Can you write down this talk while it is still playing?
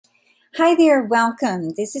Hi there,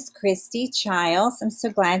 welcome. This is Christy Childs. I'm so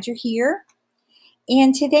glad you're here.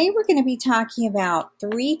 And today we're going to be talking about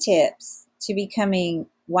 3 tips to becoming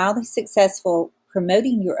wildly successful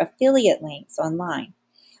promoting your affiliate links online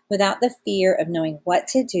without the fear of knowing what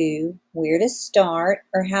to do, where to start,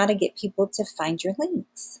 or how to get people to find your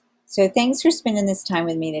links. So thanks for spending this time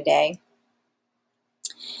with me today.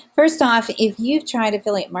 First off, if you've tried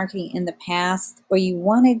affiliate marketing in the past or you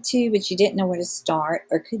wanted to, but you didn't know where to start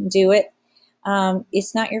or couldn't do it,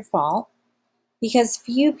 it's not your fault because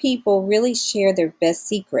few people really share their best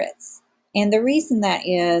secrets. And the reason that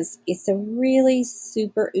is, it's a really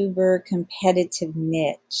super uber competitive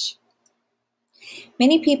niche.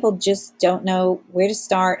 Many people just don't know where to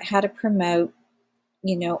start, how to promote,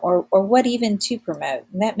 or what even to promote.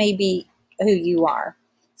 And that may be who you are.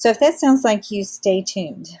 So if that sounds like you, stay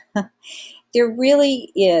tuned. There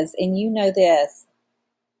really is, and you know this,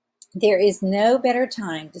 there is no better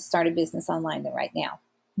time to start a business online than right now.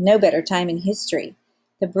 No better time in history.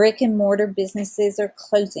 The brick and mortar businesses are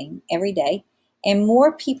closing every day, and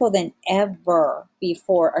more people than ever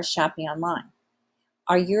before are shopping online.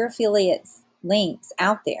 Are your affiliates links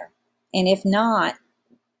out there? And if not,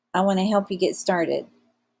 I want to help you get started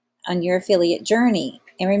on your affiliate journey.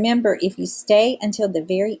 And remember, if you stay until the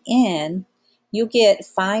very end, you'll get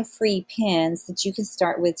 5 free pins that you can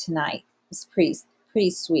start with tonight. It's pretty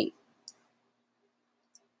sweet.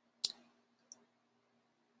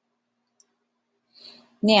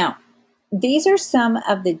 Now, these are some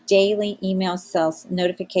of the daily email sales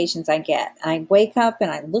notifications I get. I wake up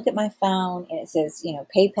and I look at my phone and it says,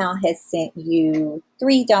 PayPal has sent you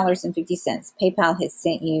 $3.50. PayPal has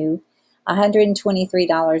sent you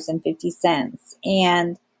 $123.50.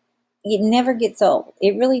 And it never gets old.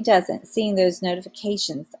 It really doesn't, seeing those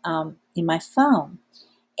notifications in my phone.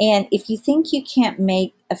 And if you think you can't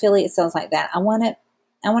make affiliate sales like that, I want to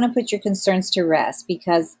put your concerns to rest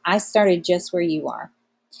because I started just where you are.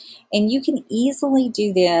 And you can easily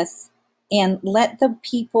do this and let the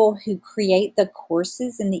people who create the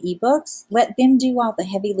courses and the ebooks, let them do all the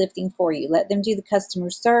heavy lifting for you. Let them do the customer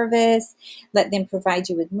service. Let them provide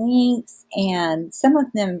you with links. And some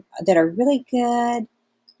of them that are really good,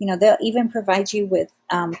 they'll even provide you with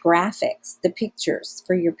graphics, the pictures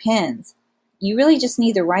for your pins. You really just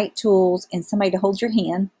need the right tools and somebody to hold your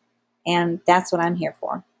hand. And that's what I'm here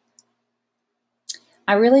for.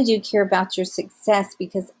 I really do care about your success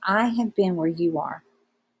because I have been where you are.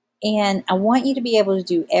 And I want you to be able to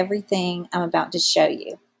do everything I'm about to show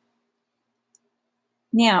you.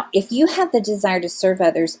 Now, if you have the desire to serve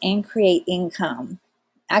others and create income,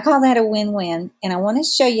 I call that a win-win. And I want to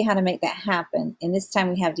show you how to make that happen in this time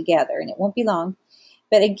we have together. And it won't be long.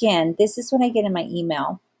 But again, this is what I get in my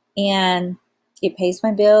email. And it pays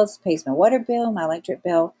my bills, pays my water bill, my electric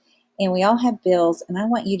bill. And we all have bills, and I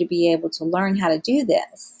want you to be able to learn how to do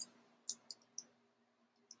this.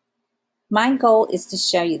 My goal is to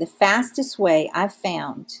show you the fastest way I've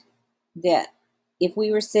found that if we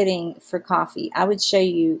were sitting for coffee, I would show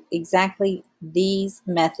you exactly these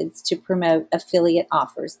methods to promote affiliate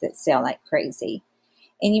offers that sell like crazy.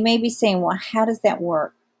 And you may be saying, well, how does that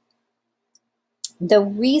work? The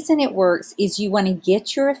reason it works is you want to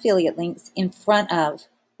get your affiliate links in front of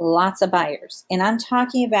lots of buyers. And I'm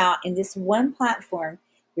talking about in this one platform,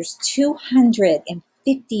 there's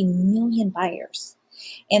 250 million buyers.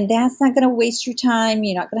 And that's not going to waste your time.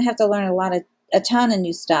 You're not going to have to learn a ton of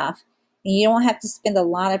new stuff. And you don't have to spend a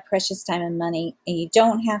lot of precious time and money. And you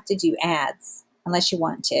don't have to do ads unless you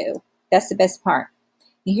want to. That's the best part.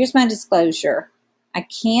 And here's my disclosure. I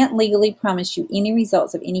can't legally promise you any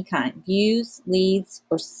results of any kind, views, leads,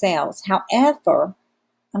 or sales. However,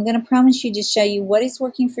 I'm going to promise you to show you what is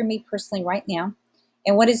working for me personally right now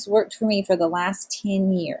and what has worked for me for the last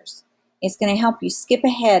 10 years. It's going to help you skip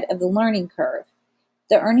ahead of the learning curve.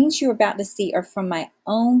 The earnings you're about to see are from my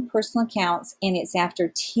own personal accounts, and it's after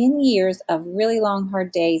 10 years of really long,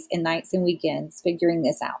 hard days and nights and weekends figuring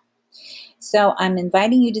this out. So I'm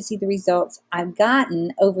inviting you to see the results I've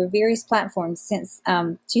gotten over various platforms since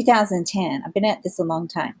 2010. I've been at this a long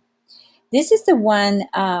time. This is the one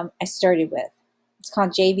I started with. It's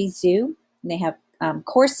called JVZoo. They have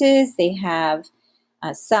courses. They have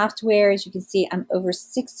software. As you can see, I'm over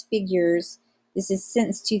 6 figures. This is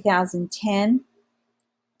since 2010.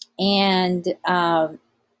 And,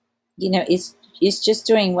 it's just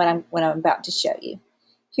doing what I'm about to show you.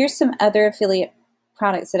 Here's some other affiliate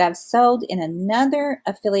products that I've sold in another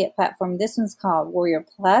affiliate platform. This one's called Warrior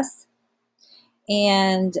Plus.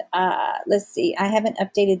 And let's see, I haven't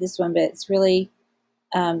updated this one, but it's really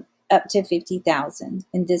up to 50,000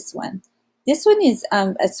 in this one. This one is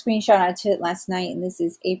a screenshot I took last night, and this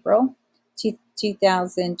is April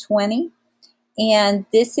 2020. And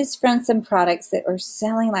this is from some products that are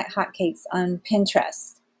selling like hotcakes on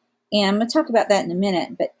Pinterest. And I'm going to talk about that in a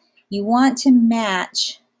minute, but you want to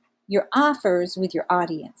match your offers with your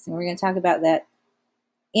audience. And we're going to talk about that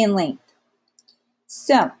in length.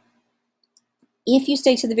 So if you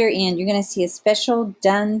stay to the very end, you're going to see a special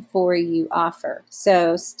done for you offer.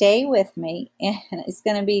 So stay with me, and it's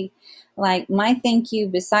going to be like my thank you.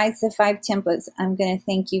 Besides the 5 templates, I'm going to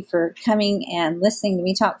thank you for coming and listening to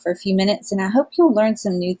me talk for a few minutes. And I hope you'll learn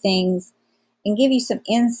some new things and give you some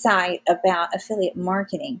insight about affiliate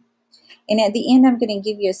marketing. And at the end, I'm going to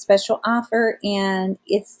give you a special offer, and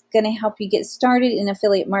it's going to help you get started in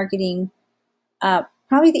affiliate marketing.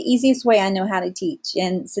 Probably the easiest way I know how to teach.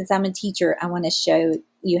 And since I'm a teacher, I want to show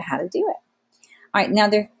you how to do it. All right, now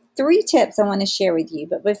there are 3 tips I want to share with you.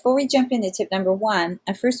 But before we jump into tip number 1,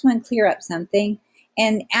 I first want to clear up something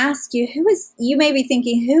and ask you, you may be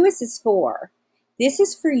thinking, who is this for? This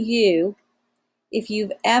is for you if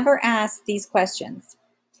you've ever asked these questions.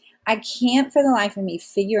 I can't for the life of me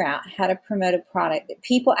figure out how to promote a product that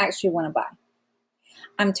people actually want to buy.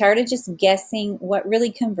 I'm tired of just guessing what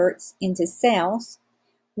really converts into sales,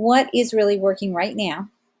 what is really working right now.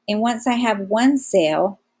 And once I have one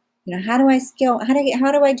sale, how do I scale? How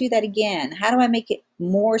do I do that again? How do I make it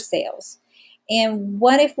more sales? And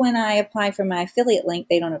what if when I apply for my affiliate link,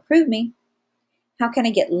 they don't approve me? How can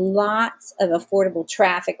I get lots of affordable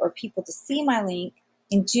traffic or people to see my link?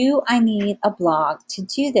 And do I need a blog to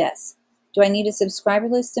do this? Do I need a subscriber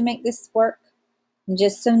list to make this work? I'm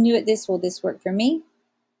just so new at this. Will this work for me?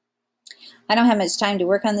 I don't have much time to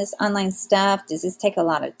work on this online stuff. Does this take a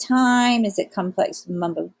lot of time? Is it complex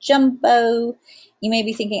mumbo jumbo? You may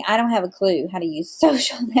be thinking, I don't have a clue how to use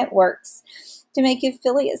social networks to make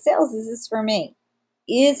affiliate sales. Is this for me?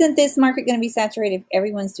 Isn't this market going to be saturated if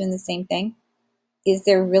everyone's doing the same thing? Is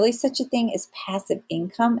there really such a thing as passive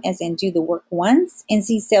income, as in do the work once and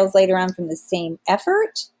see sales later on from the same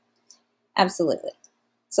effort? Absolutely.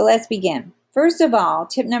 So let's begin. First of all,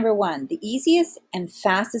 tip number 1, the easiest and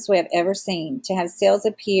fastest way I've ever seen to have sales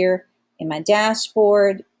appear in my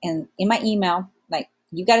dashboard and in my email, like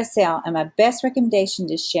you got a sale, and my best recommendation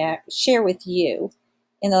to share with you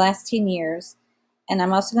in the last 10 years. And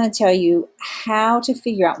I'm also going to tell you how to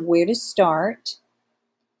figure out where to start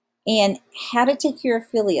and how to take your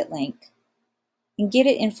affiliate link and get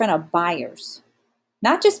it in front of buyers.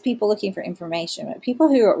 Not just people looking for information, but people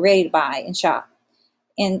who are ready to buy and shop.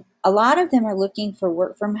 And a lot of them are looking for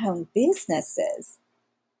work from home businesses.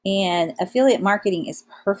 And affiliate marketing is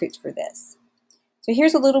perfect for this. So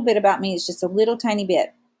here's a little bit about me. It's just a little tiny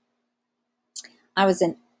bit. I was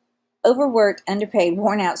an overworked, underpaid,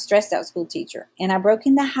 worn out, stressed out school teacher. And I broke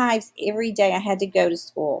into hives every day I had to go to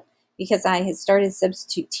school because I had started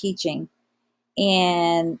substitute teaching.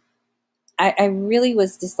 And I really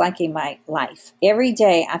was disliking my life. Every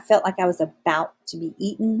day I felt like I was about to be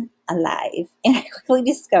eaten alive. And I quickly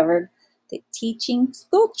discovered that teaching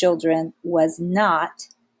school children was not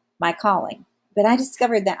my calling. But I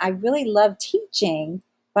discovered that I really love teaching,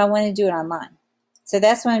 but I want to do it online. So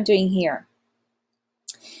that's what I'm doing here.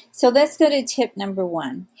 So let's go to tip number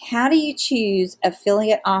 1. How do you choose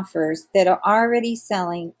affiliate offers that are already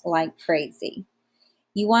selling like crazy?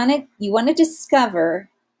 You want to discover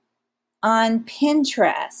on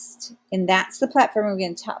Pinterest, and that's the platform we're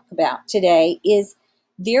going to talk about today, is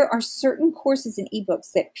there are certain courses and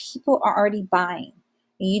ebooks that people are already buying.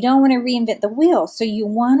 And you don't want to reinvent the wheel. So you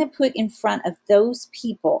want to put in front of those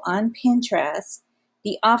people on Pinterest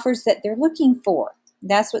the offers that they're looking for.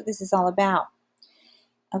 That's what this is all about.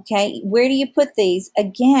 Okay, where do you put these?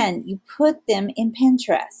 Again, you put them in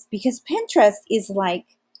Pinterest, because Pinterest is like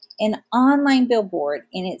an online billboard,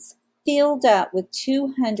 and it's filled up with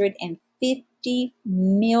 250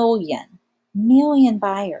 million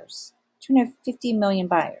buyers. 250 million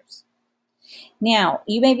buyers. Now,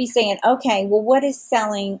 you may be saying, okay, well, what is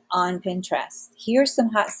selling on Pinterest? Here's some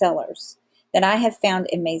hot sellers that I have found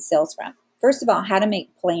and made sales from. First of all, how to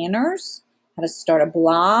make planners, how to start a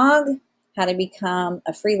blog, how to become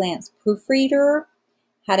a freelance proofreader,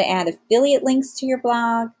 how to add affiliate links to your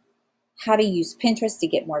blog, how to use Pinterest to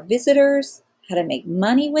get more visitors, how to make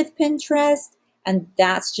money with Pinterest, and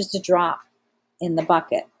that's just a drop in the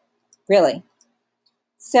bucket, really.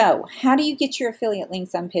 So how do you get your affiliate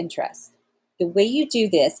links on Pinterest? The way you do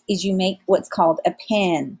this is you make what's called a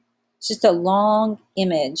pin. It's just a long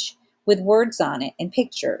image with words on it and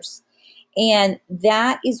pictures. And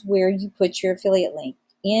that is where you put your affiliate link,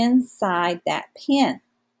 inside that pin.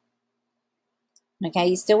 Okay,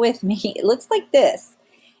 you still with me? It looks like this.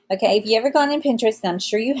 Okay, if you ever gone in Pinterest, and I'm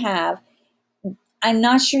sure you have, I'm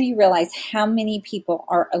not sure you realize how many people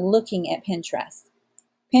are looking at Pinterest.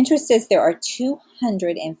 Pinterest says there are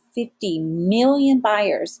 250 million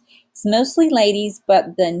buyers. It's mostly ladies,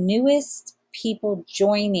 but the newest people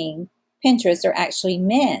joining Pinterest are actually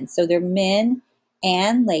men. So they're men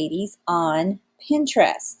and ladies on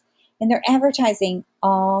Pinterest. And they're advertising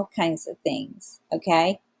all kinds of things,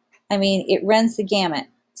 okay? I mean, it runs the gamut.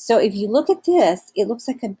 So if you look at this, it looks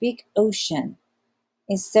like a big ocean.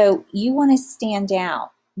 And so you want to stand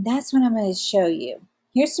out. That's what I'm going to show you.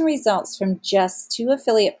 Here's some results from just 2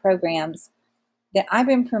 affiliate programs that I've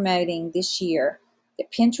been promoting this year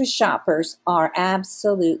that Pinterest shoppers are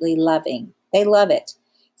absolutely loving. They love it.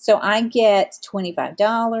 So I get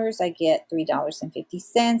 $25, I get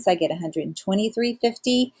 $3.50, I get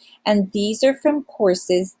 $123.50, and these are from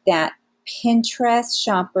courses that Pinterest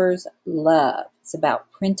shoppers love. It's about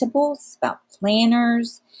printables, it's about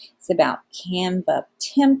planners, it's about Canva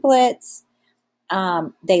templates.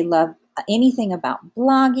 They love anything about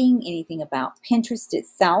blogging, anything about Pinterest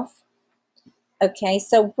itself. Okay,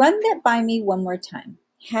 so run that by me one more time.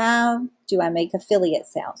 How do I make affiliate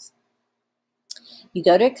sales? You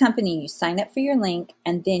go to a company, you sign up for your link,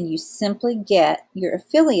 and then you simply get your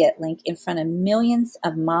affiliate link in front of millions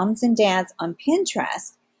of moms and dads on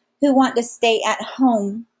Pinterest who want to stay at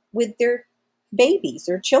home with their babies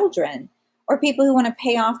or children, or people who want to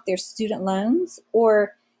pay off their student loans,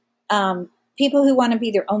 or people who want to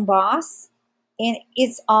be their own boss. And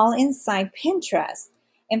it's all inside Pinterest.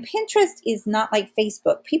 And Pinterest is not like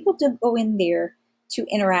Facebook. People don't go in there to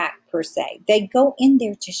interact per se. They go in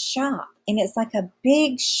there to shop. And it's like a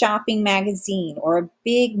big shopping magazine or a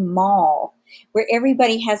big mall where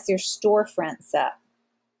everybody has their storefronts up.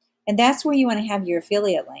 And that's where you want to have your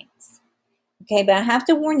affiliate links. Okay, but I have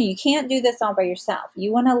to warn you, you can't do this all by yourself.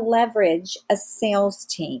 You want to leverage a sales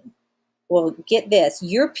team. Well, get this,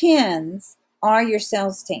 your pins are your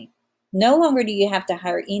sales team. No longer do you have to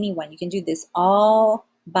hire anyone. You can do this all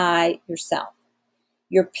by yourself.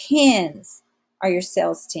 Your pins are your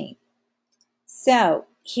sales team. So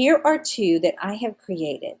here are 2 that I have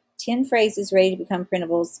created. 10 phrases ready to become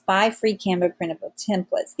printables, 5 free Canva printable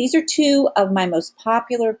templates. These are 2 of my most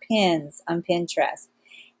popular pins on Pinterest.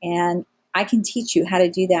 And I can teach you how to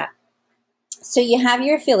do that. So you have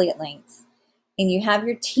your affiliate links and you have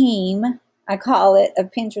your team, I call it,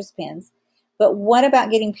 of Pinterest pins. But what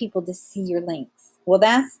about getting people to see your links? Well,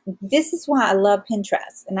 this is why I love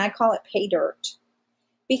Pinterest, and I call it pay dirt.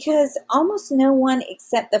 Because almost no one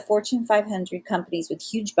except the Fortune 500 companies with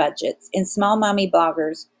huge budgets and small mommy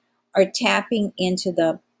bloggers are tapping into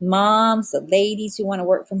the moms, the ladies who want to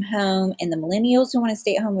work from home, and the millennials who want to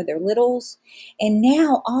stay at home with their littles. And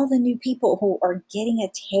now all the new people who are getting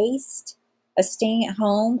a taste of staying at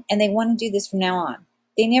home, and they want to do this from now on.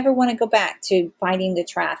 They never want to go back to fighting the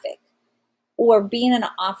traffic or being in an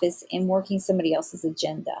office and working somebody else's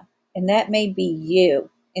agenda. And that may be you.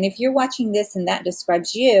 And if you're watching this and that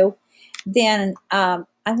describes you, then I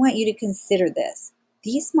want you to consider this.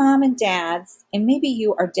 These mom and dads, and maybe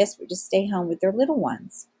you, are desperate to stay home with their little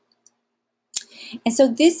ones. And so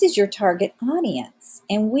this is your target audience.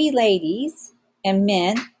 And we ladies and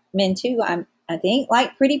men too, I think,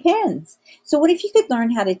 like pretty pens. So what if you could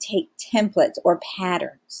learn how to take templates or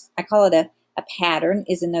patterns? I call it a pattern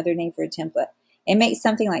is another name for a template. And make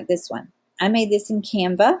something like this one. I made this in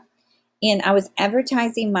Canva, and I was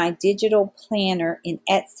advertising my digital planner in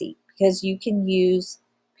Etsy because you can use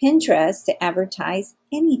Pinterest to advertise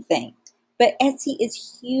anything. But Etsy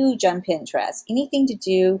is huge on Pinterest. Anything to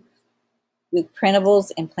do with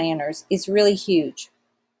printables and planners is really huge.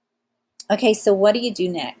 Okay, so what do you do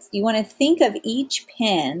next? You want to think of each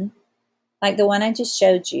pen, like the one I just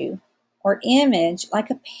showed you, or image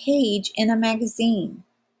like a page in a magazine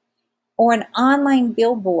or an online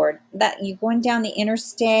billboard that you're going down the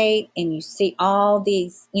interstate and you see all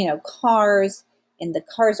these, cars, and the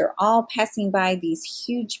cars are all passing by these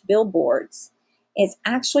huge billboards. It's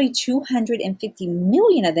actually 250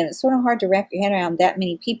 million of them. It's sort of hard to wrap your head around that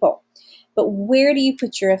many people. But where do you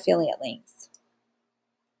put your affiliate links?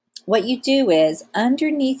 What you do is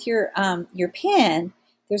underneath your pen,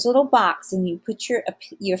 there's a little box, and you put your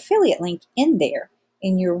affiliate link in there.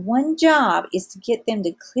 And your one job is to get them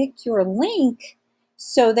to click your link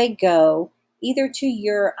so they go either to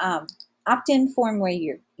your opt-in form where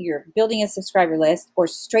you're building a subscriber list, or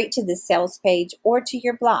straight to the sales page, or to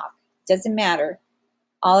your blog. Doesn't matter.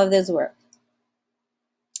 All of those work.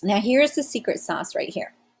 Now here's the secret sauce right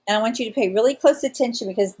here. And I want you to pay really close attention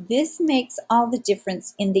because this makes all the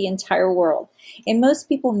difference in the entire world. And most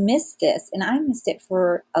people miss this, and I missed it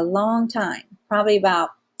for a long time, probably about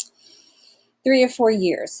 3 or 4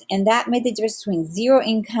 years. And that made the difference between zero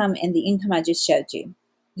income and the income I just showed you.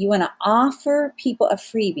 You want to offer people a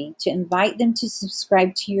freebie to invite them to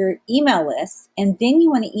subscribe to your email list. And then you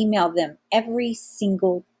want to email them every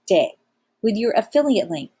single day with your affiliate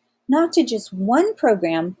link, not to just one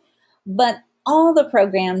program, but all the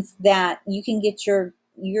programs that you can get your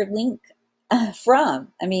link from.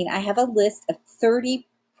 I mean, I have a list of 30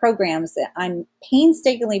 programs that I'm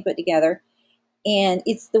painstakingly put together, and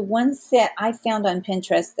it's the ones that I found on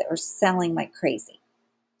Pinterest that are selling like crazy.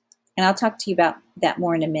 And I'll talk to you about that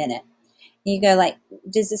more in a minute. And you go like,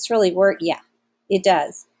 does this really work? Yeah, it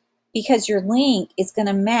does. Because your link is going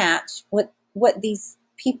to match what these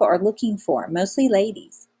people are looking for, mostly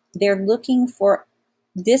ladies. They're looking for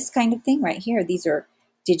this kind of thing right here. These are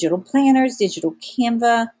digital planners, digital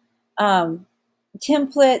Canva,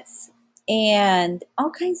 templates, and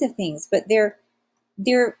all kinds of things. But they're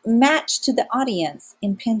matched to the audience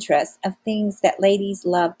in Pinterest of things that ladies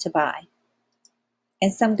love to buy.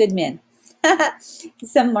 And some good men,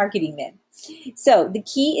 some marketing men. So the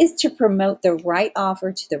key is to promote the right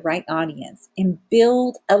offer to the right audience and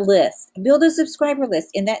build a list, build a subscriber list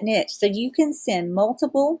in that niche so you can send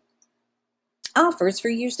multiple offers for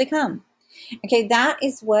years to come. Okay, that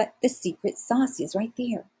is what the secret sauce is right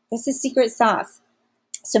there. That's the secret sauce.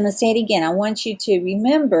 So I'm going to say it again. I want you to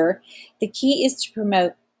remember the key is to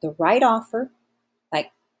promote the right offer,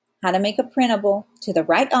 like how to make a printable, to the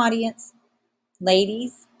right audience,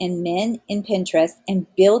 ladies and men in Pinterest, and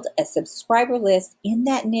build a subscriber list in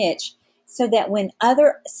that niche so that when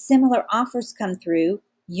other similar offers come through,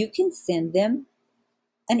 you can send them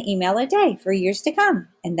an email a day for years to come.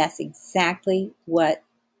 And that's exactly what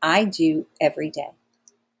I do every day.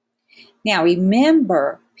 Now,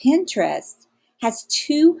 remember, Pinterest has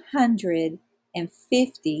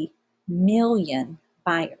 250 million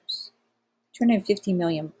buyers. 250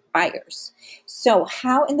 million buyers. So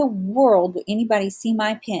how in the world would anybody see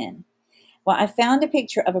my pin? Well, I found a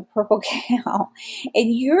picture of a purple cow,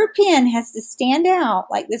 and your pin has to stand out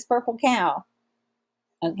like this purple cow.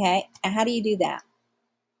 Okay, and how do you do that?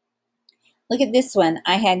 Look at this one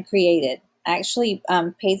I had created. I actually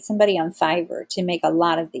paid somebody on Fiverr to make a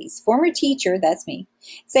lot of these. Former teacher, that's me,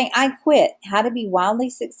 saying, I quit, how to be wildly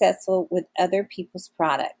successful with other people's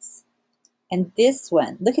products. And this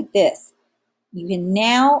one, look at this. You can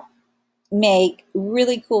now make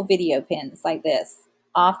really cool video pins like this,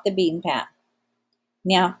 off the beaten path.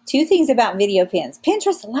 Now, 2 things about video pins.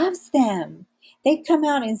 Pinterest loves them. They've come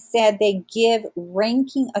out and said they give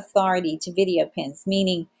ranking authority to video pins,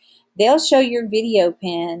 meaning they'll show your video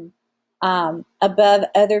pin above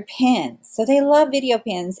other pins. So they love video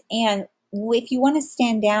pins. And if you want to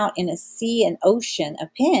stand out in a sea and ocean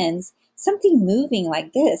of pins, something moving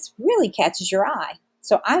like this really catches your eye.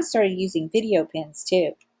 So I've started using video pins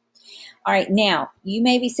too. All right, now you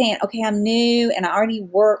may be saying, okay, I'm new and I already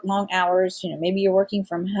work long hours. Maybe you're working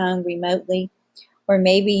from home remotely, or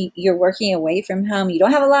maybe you're working away from home. You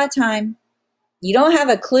don't have a lot of time. You don't have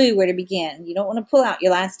a clue where to begin. You don't want to pull out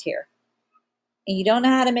your last hair. And you don't know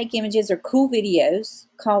how to make images or cool videos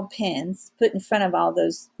called pins put in front of all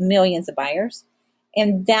those millions of buyers.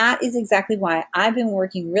 And that is exactly why I've been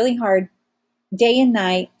working really hard day and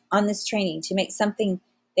night on this training to make something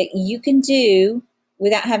that you can do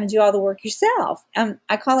without having to do all the work yourself.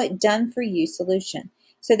 I call it done for you solution,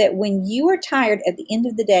 so that when you are tired at the end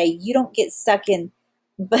of the day, you don't get stuck in,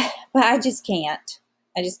 but I just can't.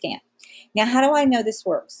 I just can't. Now, how do I know this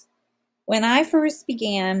works? When I first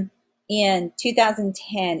began in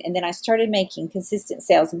 2010, and then I started making consistent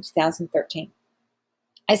sales in 2013,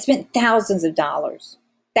 I spent thousands of dollars,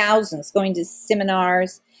 thousands, going to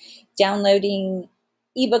seminars, downloading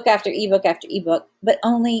ebook after ebook after ebook, but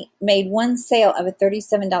only made one sale of a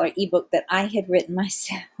 $37 ebook that I had written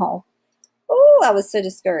myself. Oh, I was so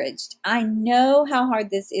discouraged. I know how hard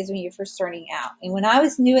this is when you're first starting out. And when I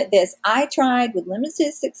was new at this, I tried with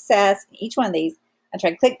limited success in each one of these. I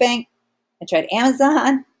tried ClickBank, I tried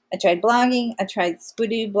Amazon, I tried blogging, I tried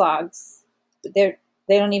Squidoo blogs. But they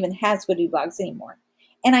don't even have Squidoo blogs anymore.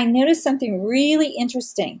 And I noticed something really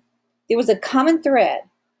interesting. There was a common thread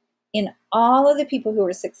in all of the people who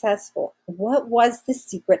were successful. What was the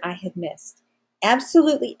secret I had missed?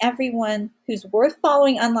 Absolutely everyone who's worth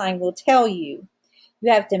following online will tell you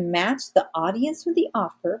you have to match the audience with the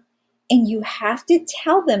offer, and you have to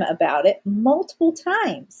tell them about it multiple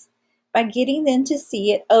times by getting them to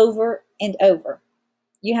see it over and over.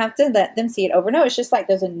 You have to let them see it over and over. It's just like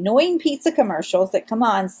those annoying pizza commercials that come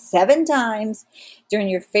on 7 times during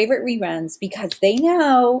your favorite reruns, because they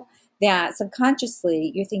know that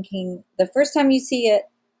subconsciously you're thinking the first time you see it,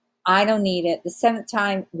 I don't need it. The 7th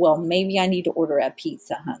time, well, maybe I need to order a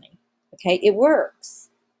pizza, honey. Okay, it works.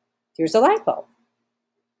 Here's a light bulb.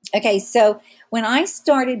 Okay, so when I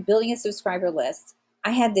started building a subscriber list,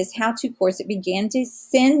 I had this how-to course that began to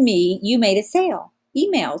send me, you made a sale,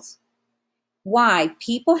 emails. Why?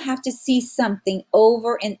 People have to see something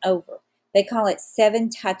over and over. They call it 7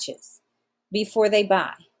 touches before they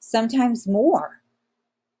buy, sometimes more.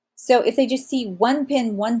 So if they just see one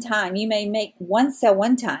pin one time, you may make one sale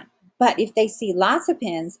one time. But if they see lots of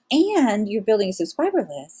pins and you're building a subscriber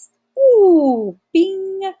list, ooh,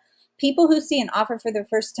 bing. People who see an offer for the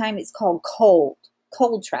first time, it's called cold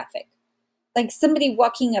traffic. Like somebody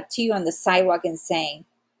walking up to you on the sidewalk and saying,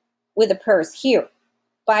 with a purse, here,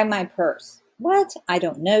 buy my purse. What? I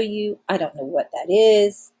don't know you. I don't know what that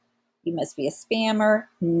is. You must be a spammer.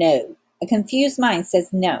 No. A confused mind says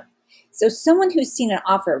no. So someone who's seen an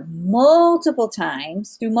offer multiple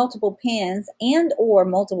times through multiple pins and or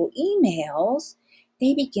multiple emails,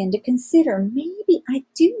 they begin to consider, maybe I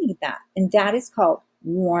do need that. And that is called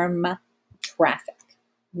warm traffic.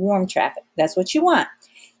 Warm traffic. That's what you want.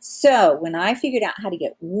 So when I figured out how to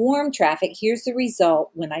get warm traffic, here's the result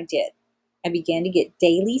when I did. I began to get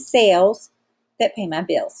daily sales that pay my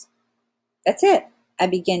bills. That's it. I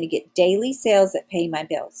began to get daily sales that pay my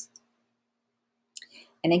bills.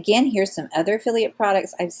 And again, here's some other affiliate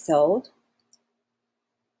products I've sold.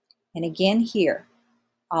 And again here,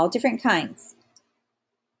 all different kinds.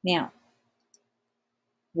 Now,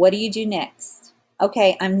 what do you do next?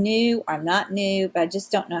 Okay, I'm new or I'm not new, but I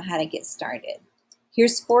just don't know how to get started.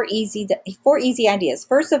 Here's 4 easy ideas.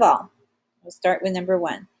 First of all, we'll start with number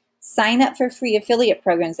 1. Sign up for free affiliate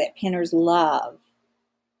programs that pinners love.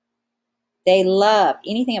 They love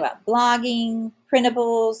anything about blogging,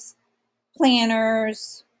 printables,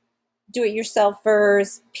 planners,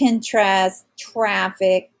 do-it-yourselfers, Pinterest,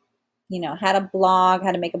 traffic, how to blog,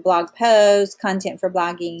 how to make a blog post, content for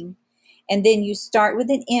blogging. And then you start with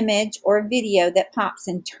an image or a video that pops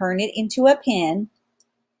and turn it into a pin.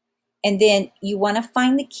 And then you want to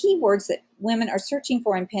find the keywords that women are searching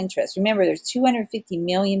for in Pinterest. Remember, there's 250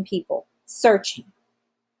 million people searching.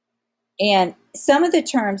 And some of the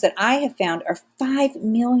terms that I have found are 5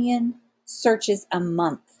 million searches a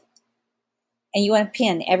month. And you want to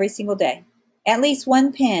pin every single day. At least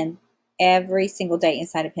one pin every single day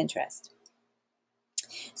inside of Pinterest.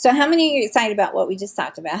 So how many are excited about what we just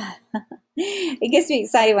talked about? It gets me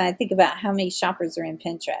excited when I think about how many shoppers are in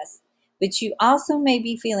Pinterest. But you also may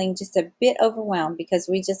be feeling just a bit overwhelmed because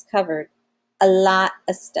we just covered a lot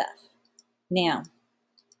of stuff. Now,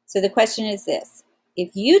 so the question is this.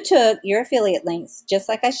 If you took your affiliate links, just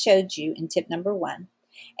like I showed you in tip number 1,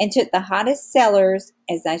 and took the hottest sellers,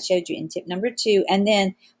 as I showed you in tip number 2, and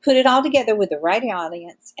then put it all together with the right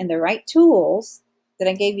audience and the right tools that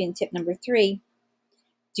I gave you in tip number 3,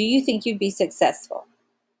 do you think you'd be successful?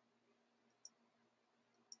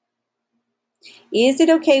 Is it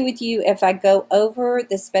okay with you if I go over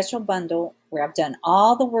the special bundle where I've done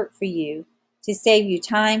all the work for you to save you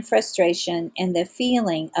time, frustration, and the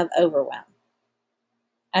feeling of overwhelm?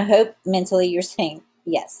 I hope mentally you're saying,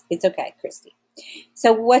 yes, it's okay, Christy.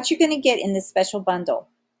 So what you're going to get in this special bundle,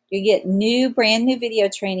 you get brand new video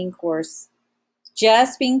training course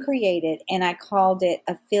just being created, and I called it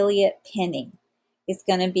Affiliate Pinning. It's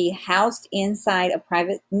going to be housed inside a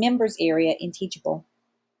private members area in Teachable.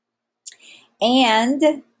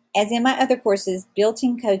 And as in my other courses,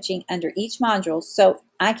 built-in coaching under each module, so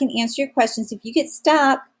I can answer your questions. If you get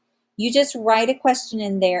stuck, you just write a question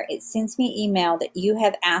in there. It sends me an email that you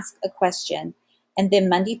have asked a question. And then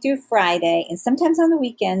Monday through Friday, and sometimes on the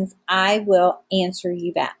weekends, I will answer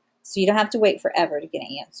you back. So you don't have to wait forever to get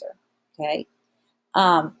an answer, okay?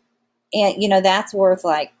 And, that's worth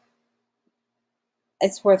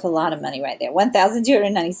it's worth a lot of money right there,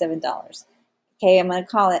 $1,297. Okay, I'm going to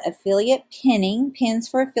call it Affiliate Pinning, Pins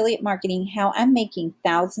for Affiliate Marketing, how I'm making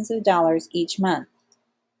thousands of dollars each month.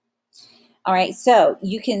 All right, so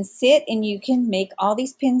you can sit and you can make all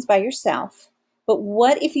these pins by yourself. But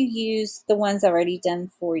what if you use the ones already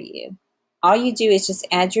done for you? All you do is just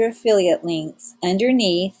add your affiliate links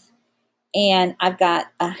underneath, and I've got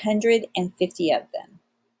 150 of them.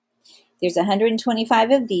 There's 125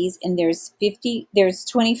 of these, and there's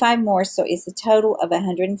 25 more, so it's a total of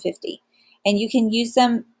 150. And you can use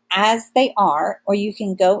them as they are, or you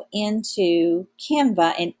can go into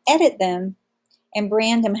Canva and edit them and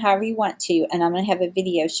brand them however you want to. And I'm going to have a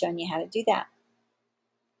video showing you how to do that.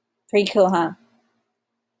 Pretty cool, huh?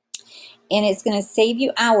 And it's going to save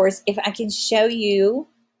you hours if I can show you,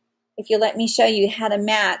 if you let me show you how to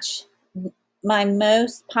match my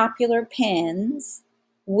most popular pins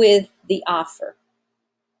with the offer.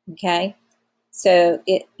 Okay? So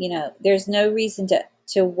there's no reason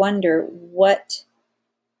to wonder what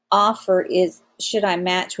offer is, should I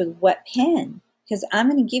match with what pin? Because I'm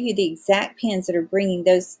going to give you the exact pins that are bringing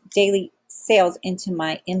those daily sales into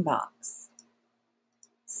my inbox.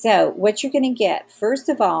 So what you're going to get, first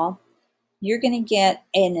of all, you're going to get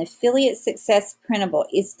an affiliate success printable.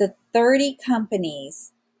 It's the 30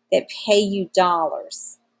 companies that pay you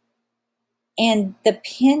dollars. And the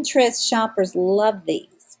Pinterest shoppers love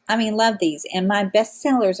these. I mean, love these. And my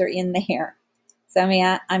bestsellers are in there. So, I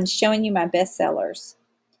mean, I'm showing you my bestsellers.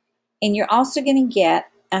 And you're also going to get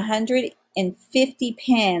 150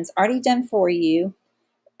 pins already done for you.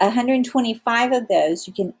 125 of those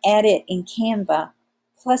you can edit in Canva,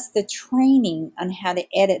 plus the training on how to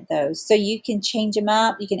edit those. So you can change them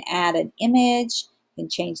up. You can add an image. You can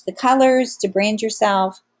change the colors to brand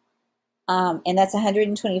yourself. And that's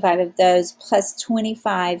 125 of those, plus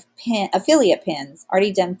 25 affiliate pins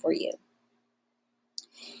already done for you.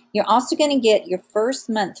 You're also going to get your first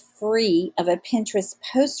month free of a Pinterest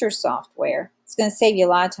poster software. It's going to save you a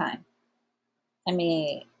lot of time. I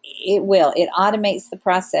mean, it will. It automates the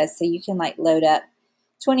process so you can like load up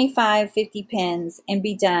 25, 50 pins and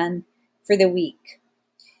be done for the week.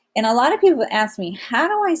 And a lot of people ask me, how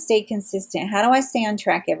do I stay consistent? How do I stay on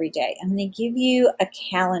track every day? I'm going to give you a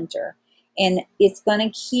calendar, and it's going to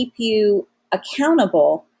keep you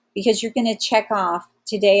accountable because you're going to check off,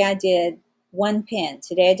 today I did 1 pin,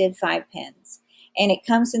 today I did 5 pins. And it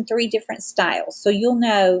comes in 3 different styles. So you'll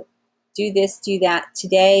know, do this, do that.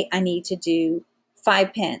 Today I need to do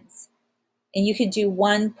 5 pins. And you could do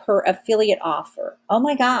 1 per affiliate offer. Oh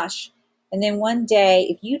my gosh. And then one day,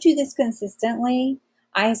 if you do this consistently,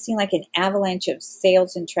 I have seen like an avalanche of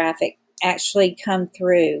sales and traffic actually come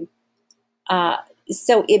through.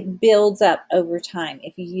 So it builds up over time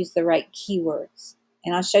if you use the right keywords.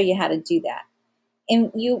 And I'll show you how to do that.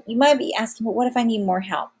 And you might be asking, well, what if I need more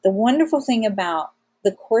help? The wonderful thing about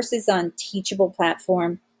the courses on Teachable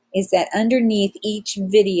platform is that underneath each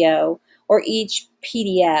video or each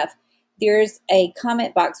PDF, there's a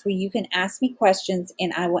comment box where you can ask me questions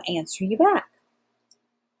and I will answer you back.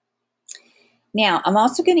 Now, I'm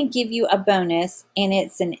also going to give you a bonus, and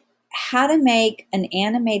it's an how to make an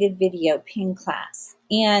animated video pin class.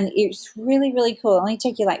 And it's really, really cool. It'll only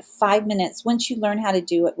take you like 5 minutes. Once you learn how to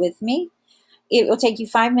do it with me, it will take you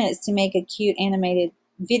 5 minutes to make a cute animated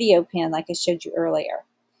video pin like I showed you earlier.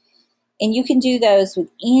 And you can do those with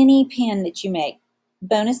any pin that you make.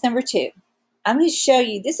 Bonus number 2. I'm going to show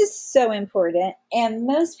you, this is so important, and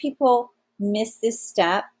most people miss this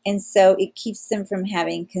step, and so it keeps them from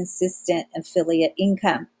having consistent affiliate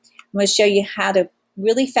income. I'm going to show you how to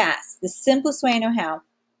really fast, the simplest way I know how.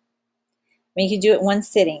 You can do it in one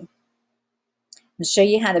sitting. I'm going to show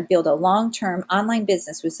you how to build a long-term online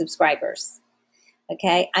business with subscribers.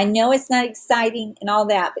 Okay, I know it's not exciting and all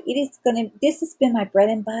that, but this has been my bread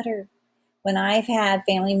and butter. When I've had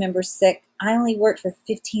family members sick, I only worked for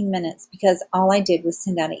 15 minutes because all I did was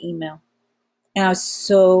send out an email. And I was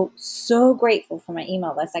so, so grateful for my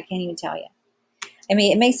email list. I can't even tell you. I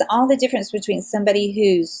mean, it makes all the difference between somebody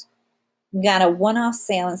who's got a one-off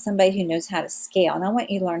sale and somebody who knows how to scale. And I want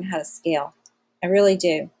you to learn how to scale. I really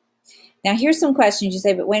do. Now, here's some questions. You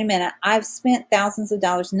say, but wait a minute. I've spent thousands of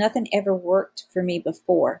dollars. Nothing ever worked for me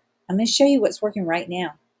before. I'm going to show you what's working right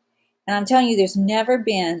now. And I'm telling you, there's never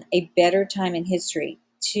been a better time in history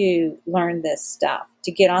to learn this stuff,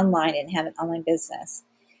 to get online and have an online business.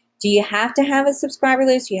 Do you have to have a subscriber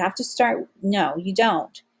list? You have to start? No, you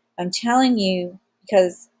don't. I'm telling you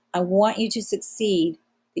because I want you to succeed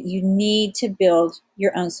that you need to build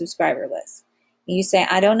your own subscriber list. And you say,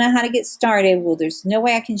 I don't know how to get started. Well, there's no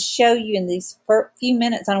way I can show you in these few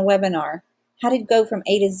minutes on a webinar how to go from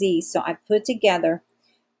A to Z. So I put together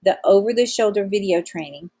the over-the-shoulder video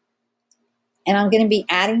training. And I'm going to be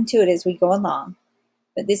adding to it as we go along.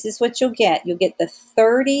 But this is what you'll get. You'll get the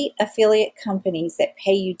 30 affiliate companies that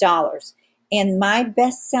pay you dollars. And my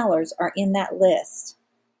best sellers are in that list.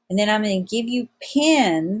 And then I'm going to give you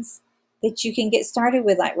pins that you can get started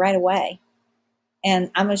with like right away.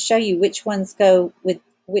 And I'm going to show you which ones go with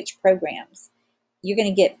which programs. You're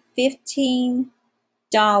going to get $15,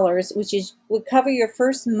 which would cover your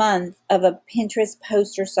first month of a Pinterest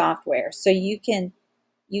poster software. So you can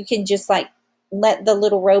just like let the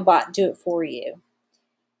little robot do it for you.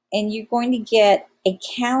 And you're going to get a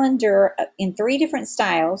calendar in 3 different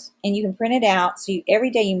styles, and you can print it out. So every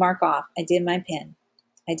day you mark off, I did my pin.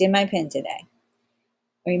 I did my pin today.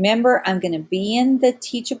 Remember, I'm going to be in the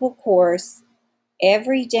Teachable course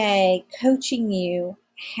every day coaching you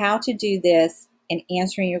how to do this and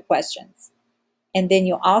answering your questions. And then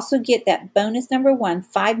you'll also get that bonus number 1,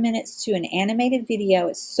 5 minutes to an animated video.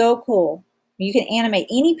 It's so cool. You can animate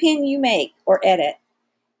any pin you make or edit.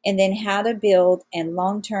 and then how to build a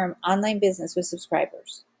long-term online business with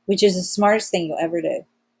subscribers, which is the smartest thing you'll ever do.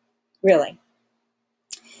 Really.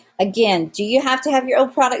 Again, do you have to have your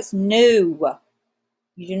own products? No.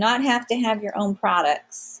 You do not have to have your own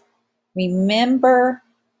products. Remember,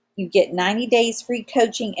 you get 90 days free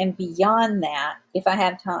coaching and beyond that if I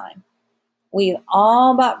have time. We've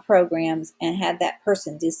all bought programs and had that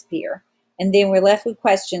person disappear. And then we're left with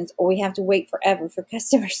questions, or we have to wait forever for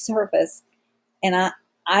customer service. And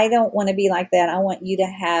I don't want to be like that. I want you to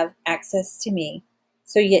have access to me.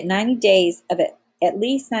 So you get 90 days of it, at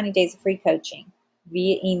least 90 days of free coaching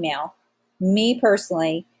via email. Me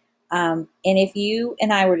personally, and if you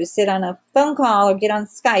and I were to sit on a phone call or get on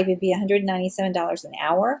Skype, it'd be $197 an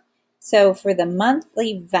hour. So for the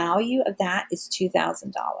monthly value of that is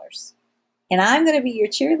 $2,000. And I'm going to be your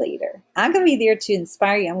cheerleader. I'm going to be there to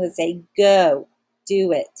inspire you. I'm going to say, go,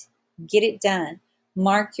 do it, get it done.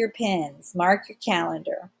 Mark your pins, mark your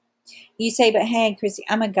calendar. You say, but hey, Chrissy,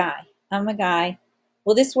 I'm a guy.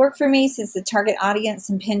 Will this work for me since the target audience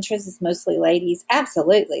in Pinterest is mostly ladies?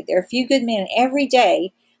 Absolutely. There are a few good men every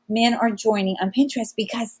day. Men are joining on Pinterest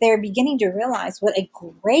because they're beginning to realize what a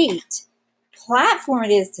great platform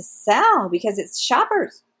it is to sell, because it's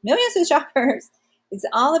shoppers, millions of shoppers. It's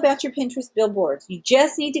all about your Pinterest billboards. You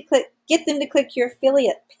just need to get them to click your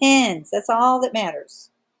affiliate pins. That's all that matters.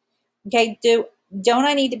 Okay, don't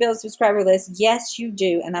I need to build a subscriber list? Yes, you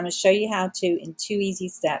do, and I'm going to show you how to in 2 easy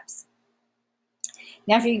steps.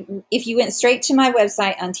 Now, if you went straight to my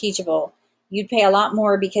website on Teachable, you'd pay a lot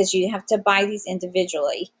more because you have to buy these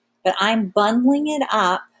individually. But I'm bundling it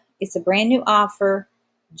up. It's a brand new offer.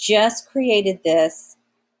 Just created this,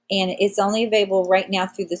 and it's only available right now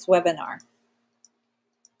through this webinar.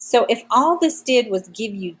 So if all this did was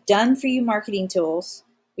give you done-for-you marketing tools,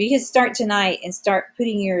 you can start tonight and start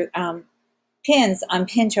putting your pins on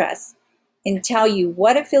Pinterest and tell you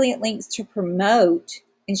what affiliate links to promote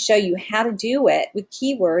and show you how to do it with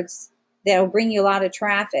keywords that will bring you a lot of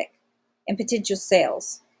traffic and potential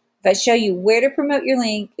sales. If I show you where to promote your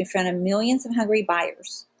link in front of millions of hungry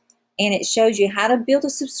buyers, and it shows you how to build a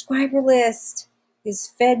subscriber list, it's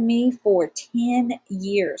fed me for 10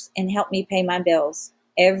 years and helped me pay my bills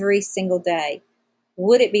every single day.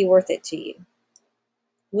 Would it be worth it to you?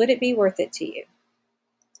 Would it be worth it to you?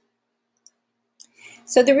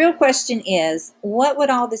 So the real question is, what would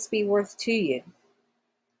all this be worth to you?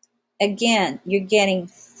 Again, you're getting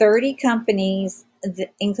 30 companies,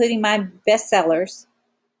 including my bestsellers.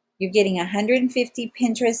 You're getting 150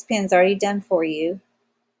 Pinterest pins already done for you.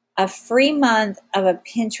 A free month of a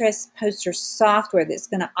Pinterest poster software that's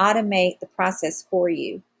going to automate the process for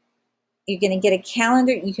you. You're going to get a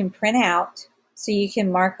calendar you can print out so you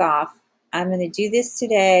can mark off, I'm going to do this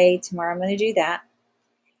today, tomorrow I'm going to do that.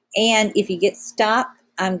 And if you get stuck,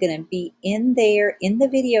 I'm going to be in there in the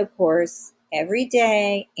video course every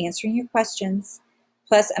day answering your questions.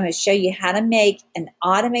 Plus, I'm going to show you how to make an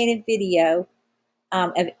automated video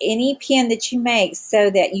of any pin that you make so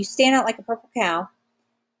that you stand out like a purple cow.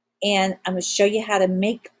 And I'm going to show you how to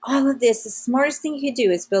make all of this. The smartest thing you could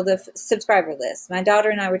do is build a subscriber list. My daughter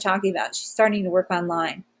and I were talking about, she's starting to work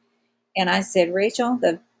online. And I said, Rachel,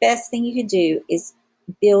 the best thing you can do is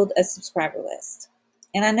build a subscriber list.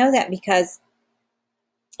 And I know that because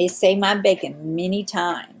it saved my bacon many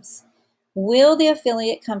times. Will the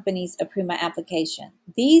affiliate companies approve my application?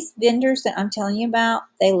 These vendors that I'm telling you about,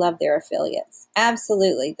 they love their affiliates.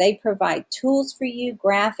 Absolutely. They provide tools for you,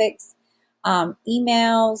 graphics,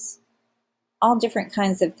 emails, all different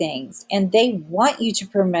kinds of things. And they want you to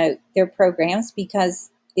promote their programs because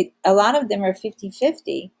a lot of them are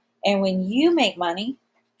 50-50. And when you make money,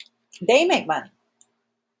 they make money.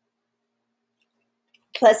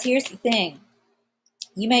 Plus, here's the thing.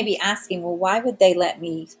 You may be asking, well, why would they let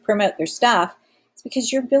me promote their stuff? It's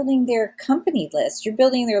because you're building their company list. You're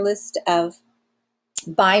building their list of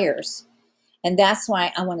buyers. And that's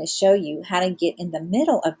why I want to show you how to get in the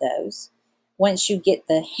middle of those once you get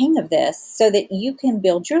the hang of this so that you can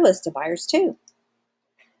build your list of buyers too.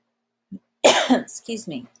 Excuse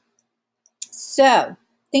me. So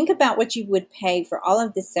think about what you would pay for all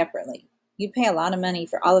of this separately. You'd pay a lot of money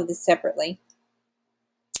for all of this separately.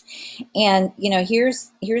 And, you know,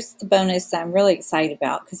 here's the bonus I'm really excited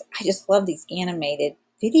about because I just love these animated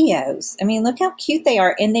videos. I mean, look how cute they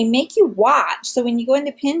are. And they make you watch. So when you go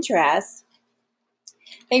into Pinterest,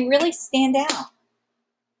 they really stand out.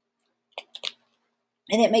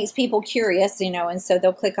 And it makes people curious, you know, and so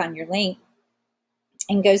they'll click on your link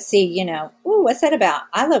and go see, you know, ooh, what's that about?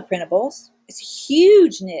 I love printables. It's a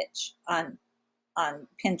huge niche on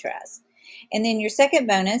Pinterest. And then your second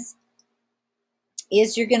bonus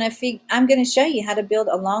is I'm going to show you how to build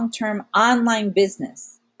a long-term online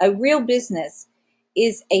business, A real business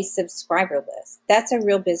is a subscriber list. That's a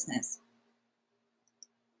real business.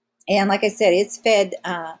 And like I said, it's fed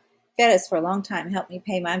us for a long time, helped me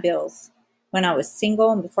pay my bills when I was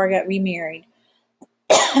single and before I got remarried.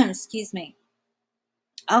 Excuse me.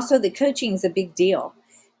 Also, the coaching is a big deal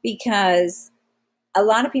because a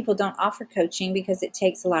lot of people don't offer coaching because it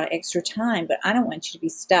takes a lot of extra time, but I don't want you to be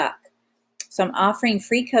stuck. So I'm offering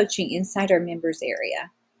free coaching inside our members area.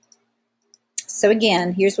 So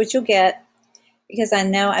again, here's what you'll get, because I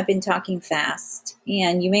know I've been talking fast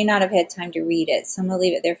and you may not have had time to read it. So I'm going to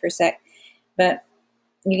leave it there for a sec. But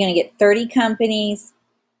you're going to get 30 companies.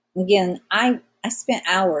 Again, I spent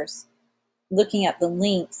hours looking up the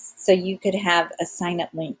links so you could have a sign-up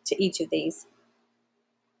link to each of these.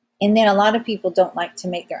 And then a lot of people don't like to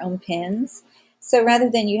make their own pins. So rather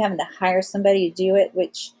than you having to hire somebody to do it,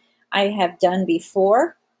 which I have done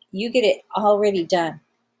before, you get it already done.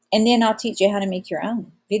 And then I'll teach you how to make your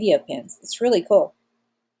own video pins. It's really cool.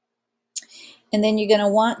 And then you're going to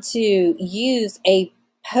want to use a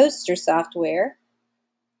poster software,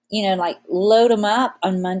 like load them up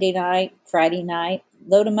on Monday night, Friday night,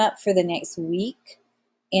 load them up for the next week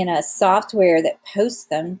in a software that posts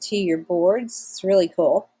them to your boards. It's really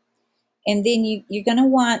cool. And then you're going to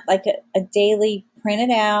want like a daily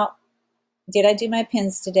printed out. Did I do my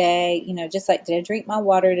pins today? Just like, did I drink my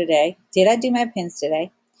water today? Did I do my pins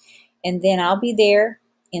today? And then I'll be there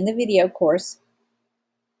in the video course,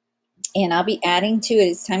 and I'll be adding to it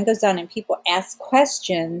as time goes on and people ask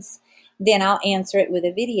questions, then I'll answer it with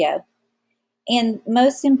a video. And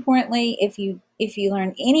most importantly, if you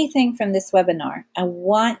learn anything from this webinar, I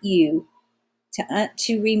want you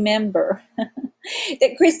to remember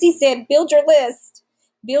that Christy said, build your list,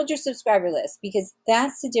 build your subscriber list, because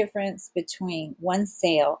that's the difference between one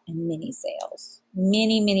sale and many sales,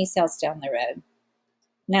 many sales down the road.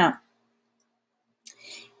 Now,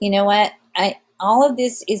 you know what? All of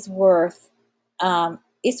this is worth,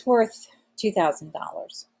 it's worth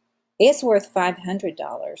 $2,000. It's worth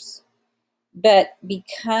 $500. But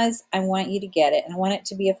because I want you to get it and I want it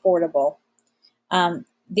to be affordable,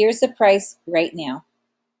 there's a price right now,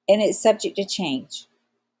 and it's subject to change.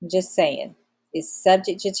 I'm just saying, it's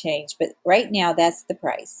subject to change. But right now, that's the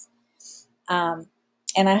price. And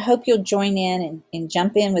I hope you'll join in and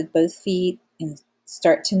jump in with both feet and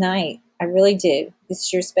start tonight. I really do. This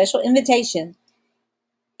is your special invitation.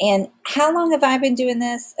 And how long have I been doing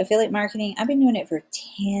this, affiliate marketing? I've been doing it for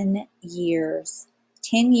 10 years.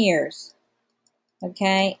 10 years.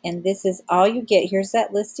 Okay? And this is all you get. Here's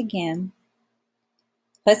that list again.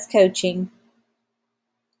 Plus coaching.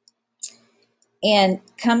 And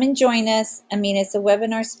come and join us. I mean, it's a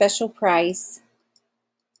webinar special price.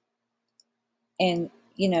 And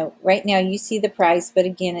right now you see the price, but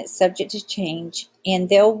again, it's subject to change. And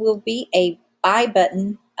there will be a buy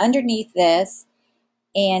button underneath this,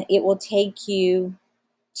 and it will take you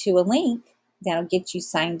to a link that'll get you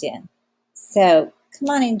signed in. So come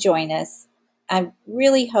on and join us. I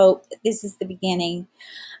really hope that this is the beginning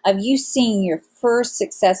of you seeing your first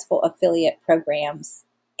successful affiliate programs.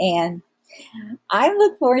 And I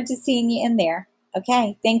look forward to seeing you in there.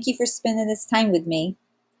 Okay, thank you for spending this time with me.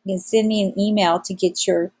 You can send me an email to get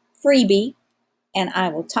your freebie, and I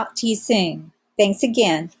will talk to you soon. Thanks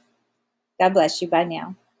again. God bless you. Bye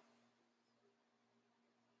now.